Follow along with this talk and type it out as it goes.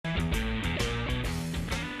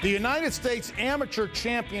The United States Amateur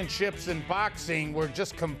Championships in boxing were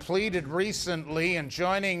just completed recently, and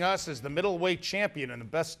joining us is the middleweight champion and the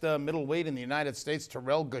best middleweight in the United States,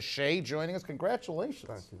 Terrell Gausha, joining us. Congratulations.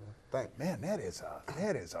 Thank you, man. Thank you. Man,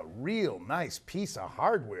 that is a real nice piece of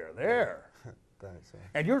hardware there. Thanks, man.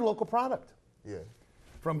 And you're a local product. Yeah.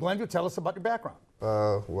 From Glenville. Tell us about your background.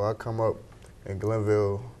 Well, I come up in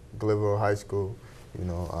Glenville High School. You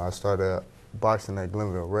know, I started boxing at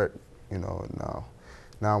Glenville Rec. You know,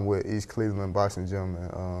 now I'm with East Cleveland Boxing Gym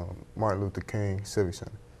and Martin Luther King Civic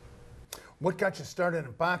Center. What got you started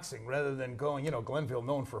in boxing rather than going, Glenville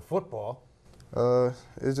known for football?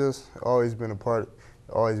 It's just always been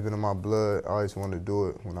always been in my blood. I always wanted to do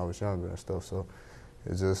it when I was younger and stuff. So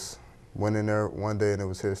it just went in there one day and it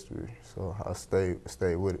was history. So I stayed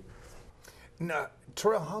with it. Now,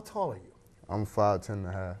 Terrell, how tall are you? I'm 5'10" and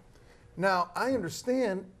a half. Now, I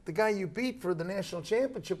understand the guy you beat for the national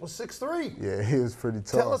championship was 6'3". Yeah, he was pretty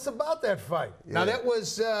tall. Tell us about that fight. Yeah. Now,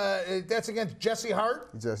 that's against Jesse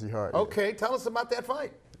Hart? Jesse Hart. Okay, yeah. Tell us about that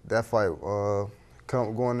fight. That fight,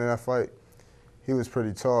 going in that fight, he was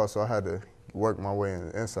pretty tall, so I had to work my way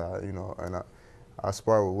inside, and I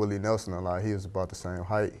sparred with Willie Nelson a lot. He was about the same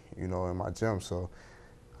height, in my gym, so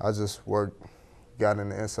I just got in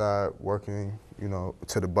the inside, working,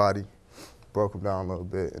 to the body, broke him down a little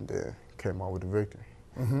bit, and then came out with the victory.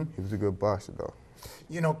 Mm-hmm. He was a good boxer, though.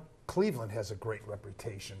 Cleveland has a great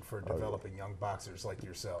reputation for developing young boxers like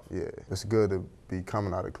yourself. Yeah, it's good to be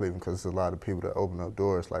coming out of Cleveland because there's a lot of people that open up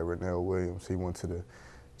doors, like Raynell Williams. He went to the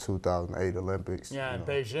 2008 Olympics. Yeah, in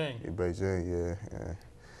Beijing. In Beijing, yeah.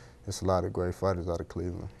 There's a lot of great fighters out of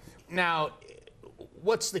Cleveland. Now,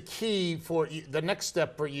 what's the key for you? The next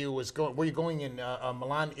step for you was were you going in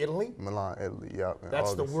Milan, Italy? Milan, Italy, yeah.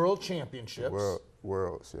 That's August. The World Championships.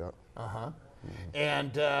 Worlds, yeah. Uh-huh. Mm-hmm.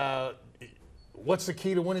 And what's the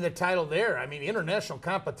key to winning the title there? I mean, international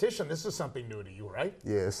competition, this is something new to you, right?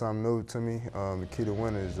 Yeah, it's something new to me. The key to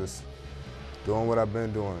winning is just doing what I've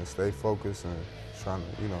been doing and stay focused and trying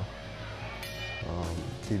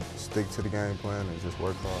to, stick to the game plan and just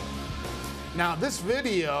work hard. Now, this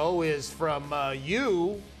video is from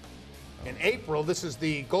you in April. This is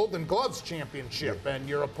the Golden Gloves Championship, yeah. And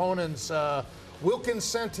your opponent's Wilkins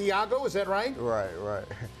Santiago, is that right? Right.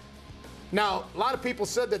 Now, a lot of people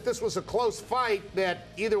said that this was a close fight, that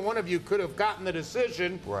either one of you could have gotten the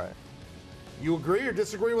decision. Right. You agree or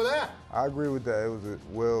disagree with that? I agree with that.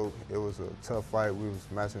 It was a tough fight. We was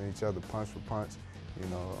matching each other punch for punch.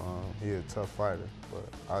 He's a tough fighter,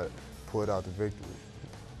 but I pulled out the victory.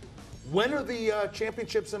 When are the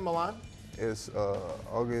championships in Milan? It's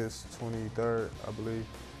August 23rd, I believe,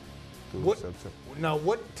 through September. Now,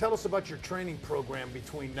 tell us about your training program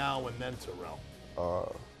between now and then,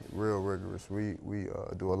 Terrell. Real rigorous. We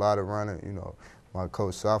do a lot of running. My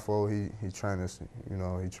coach Safo, he trained us.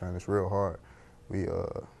 He trained us real hard. We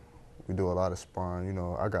do a lot of sparring.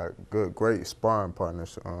 I got great sparring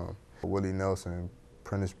partners. Willie Nelson,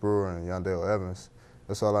 Prentice Brewer, and Yuandale Evans.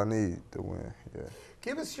 That's all I need to win. Yeah.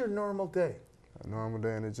 Give us your normal day. A normal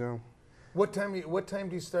day in the gym. What time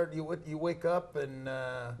do you start? You wake up and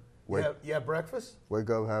you have breakfast? Wake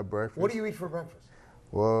up, have breakfast. What do you eat for breakfast?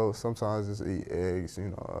 Well, sometimes just eat eggs,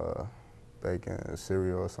 bacon,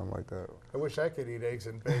 cereal, or something like that. I wish I could eat eggs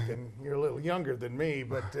and bacon. You're a little younger than me,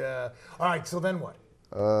 but all right. So then what?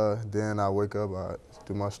 Then I wake up, I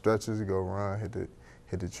do my stretches, go run,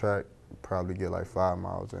 hit the track, probably get like 5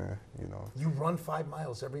 miles in. You run 5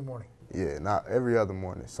 miles every morning? Yeah, not every other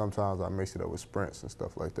morning. Sometimes I mix it up with sprints and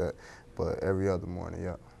stuff like that, but every other morning,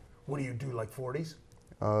 yeah. What do you do, like 40s?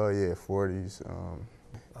 Yeah, 40s.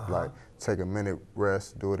 Like take a minute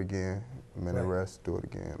rest, do it again, minute rest, do it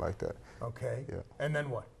again, like that. Okay. Yeah. And then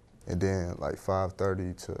what? And then like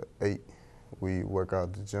 5:30 to 8, we work out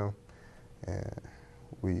at the gym, and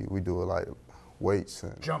we do like weights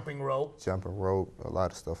and jumping rope, a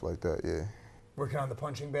lot of stuff like that. Yeah. Working on the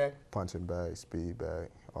punching bag. Punching bag, speed bag,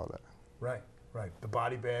 all that. Right. The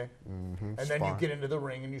body bag. Mm-hmm. And then you get into the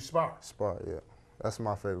ring and you spar. Spar, yeah. That's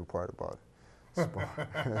my favorite part about it.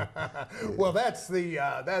 Yeah. Well, that's the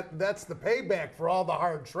payback for all the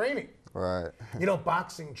hard training. Right.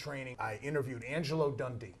 Boxing training. I interviewed Angelo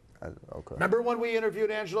Dundee. Okay. Remember when we interviewed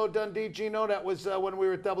Angelo Dundee, Gino? That was when we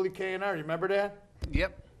were at WKNR. You remember that?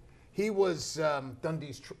 Yep. He was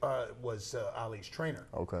Ali's trainer.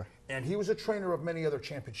 Okay. And he was a trainer of many other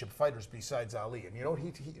championship fighters besides Ali. And you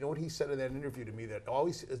know what he said in that interview to me that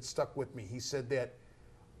always it stuck with me. He said that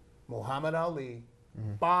Muhammad Ali,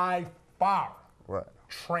 by far,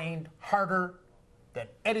 trained harder than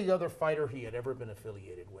any other fighter he had ever been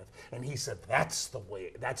affiliated with. And he said that's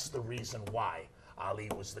the reason why Ali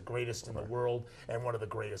was the greatest in the world and one of the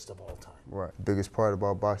greatest of all time. Right. Biggest part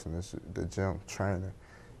about boxing is the gym, training,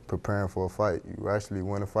 preparing for a fight. You actually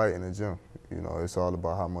win a fight in the gym. You know, it's all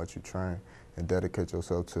about how much you train and dedicate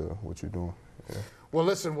yourself to what you're doing. Yeah. Well,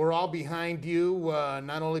 listen, we're all behind you,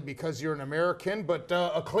 not only because you're an American, but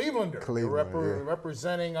a Clevelander. You're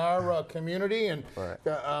representing our community, and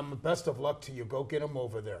best of luck to you. Go get them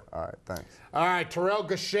over there. All right, thanks. All right, Terrell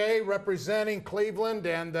Gausha representing Cleveland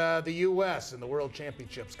and the U.S. in the World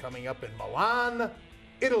Championships coming up in Milan,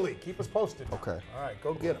 Italy. Keep us posted. Okay. All right,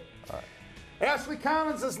 go get them. All right. Ashley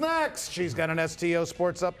Collins is next. She's got an STO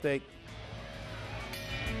Sports Update.